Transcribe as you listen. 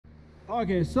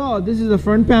Okay, so this is the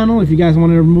front panel. If you guys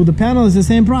want to remove the panel, it's the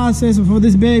same process for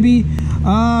this baby.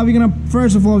 We're gonna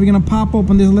first of all pop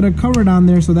open this little cover down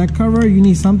there. So that cover, you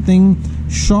need something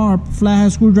sharp,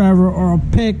 flathead screwdriver or a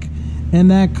pick,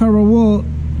 and that cover will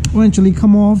eventually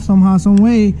come off somehow, some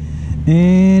way.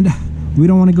 And we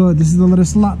don't want to go. This is the little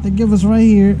slot they give us right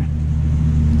here.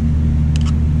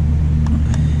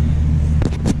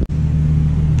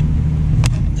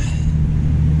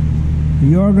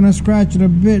 You are gonna scratch it a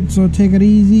bit, so take it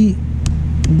easy.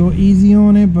 Go easy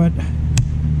on it, but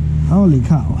holy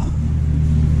cow.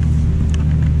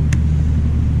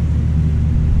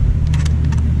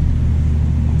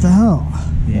 What the hell?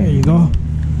 There you go.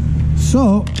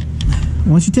 So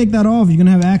once you take that off, you're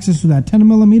gonna have access to that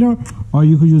 10mm, or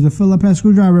you could use a Phillips head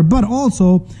screwdriver. But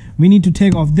also we need to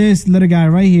take off this little guy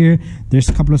right here. There's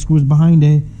a couple of screws behind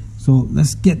it, so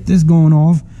let's get this going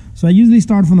off. So I usually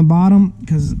start from the bottom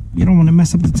because you don't want to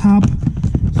mess up the top.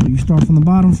 So you start from the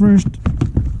bottom first.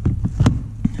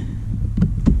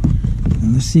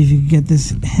 And let's see if you can get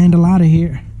this handle out of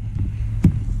here.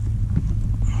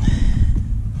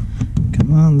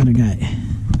 Come on, little guy.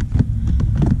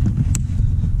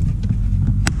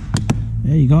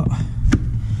 There you go.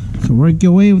 So work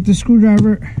your way with the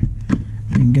screwdriver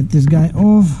and get this guy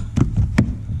off.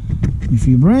 If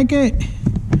you break it,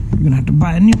 you're gonna have to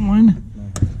buy a new one.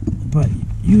 But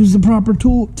use the proper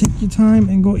tool, take your time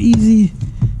and go easy,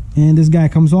 and this guy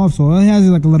comes off. So it has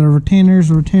like a little retainers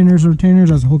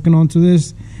that's hooking onto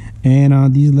this,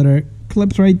 and these little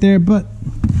clips right there. But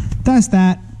that's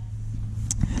that.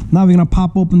 Now we're gonna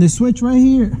pop open this switch right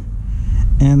here,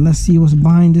 and let's see what's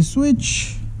behind this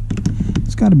switch.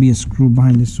 It's got to be a screw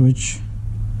behind this switch.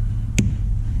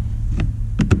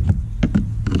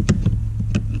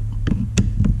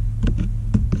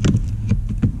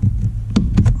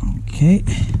 Okay,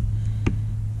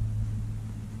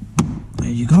 there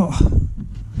you go.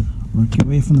 Work your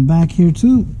way from the back here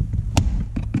too.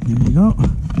 There you go.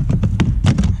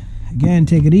 Again,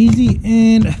 take it easy,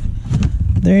 and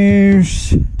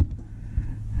there's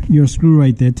your screw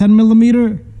right there.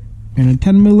 10mm and a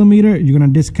 10mm. You're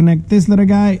gonna disconnect this little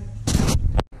guy.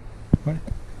 All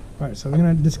right, so we're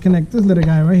gonna disconnect this little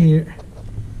guy right here.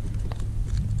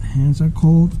 Hands are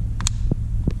cold.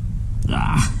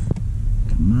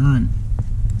 Come on.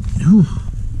 Whew.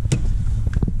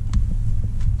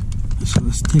 So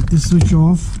let's take this switch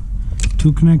off.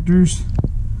 Two connectors.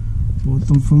 Both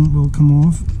of them will come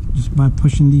off just by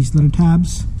pushing these little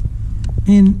tabs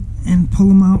in and pull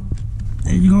them out.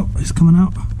 There you go. It's coming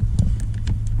out.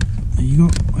 There you go.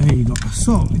 There you go.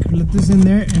 So we can let this in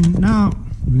there, and now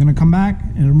we're gonna come back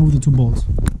and remove the two bolts.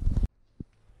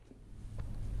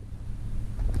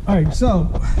 All right, so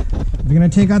we're gonna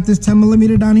take out this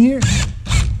 10mm down here.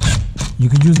 You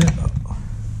could use it.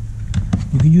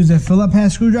 You could use a Phillips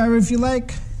head screwdriver if you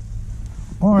like,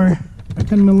 or a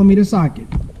 10mm socket.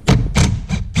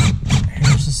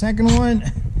 Here's the second one,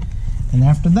 and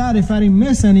after that, if I didn't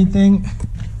miss anything,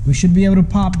 we should be able to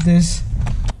pop this.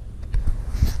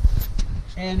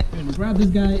 And we're gonna grab this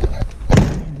guy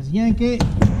and just yank it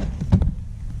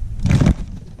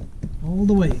all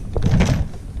the way.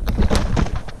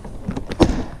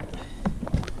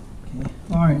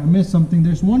 All right, I missed something.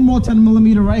 There's one more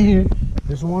 10mm right here.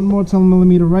 There's one more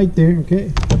 10mm right there,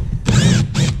 okay?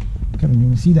 Couldn't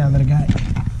even see that little guy.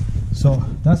 So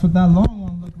that's what that long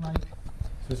one looked like.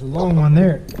 There's a long one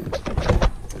there.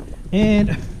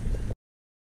 And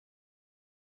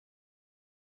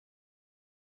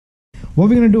what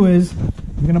we're gonna do is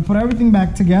we're gonna put everything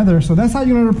back together. So that's how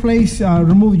you're gonna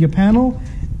remove your panel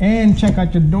and check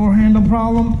out your door handle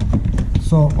problem.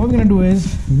 So what we're gonna do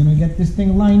is we're gonna get this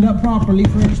thing lined up properly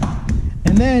first,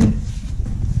 and then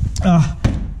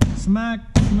smack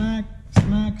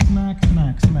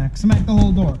the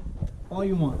whole door, all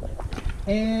you want.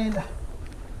 And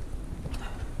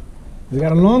we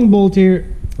got a long bolt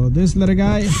here. So this little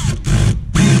guy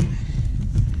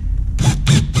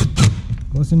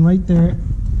goes in right there.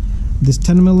 This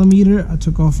 10mm I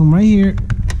took off from right here.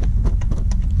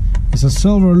 It's a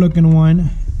silver looking one.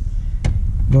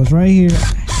 Goes right here.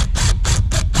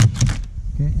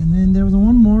 Okay, and then there was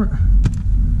one more.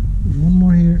 There's one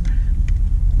more here.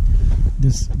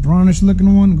 This brownish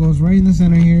looking one goes right in the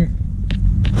center here.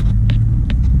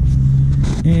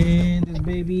 And this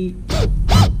baby.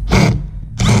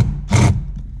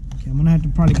 Okay, I'm gonna have to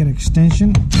probably get an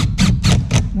extension.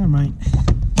 Never mind.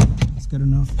 That's good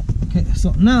enough. Okay,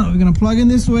 so now we're gonna plug in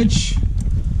this switch.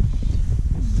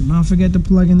 Do not forget to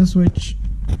plug in the switch.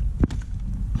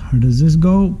 How does this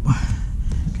go?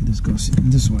 Okay, this goes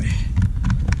this way.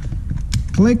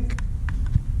 Click,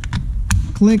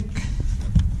 click,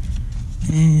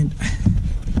 and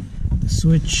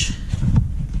switch.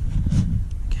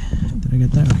 Okay, did I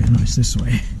get that? Okay, no, it's this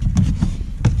way.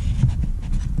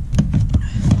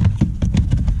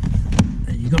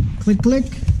 There you go. Click, click.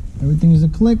 Everything is a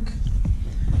click.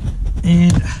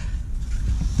 And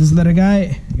this little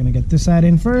guy, you're gonna get this side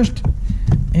in first,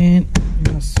 and you're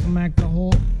gonna smack the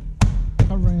whole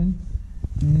cover in.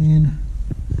 And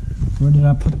where did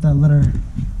I put that little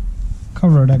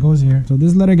cover that goes here? So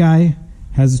this little guy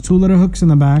has 2 little hooks in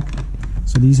the back.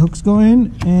 So these hooks go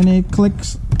in and it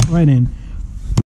clicks right in.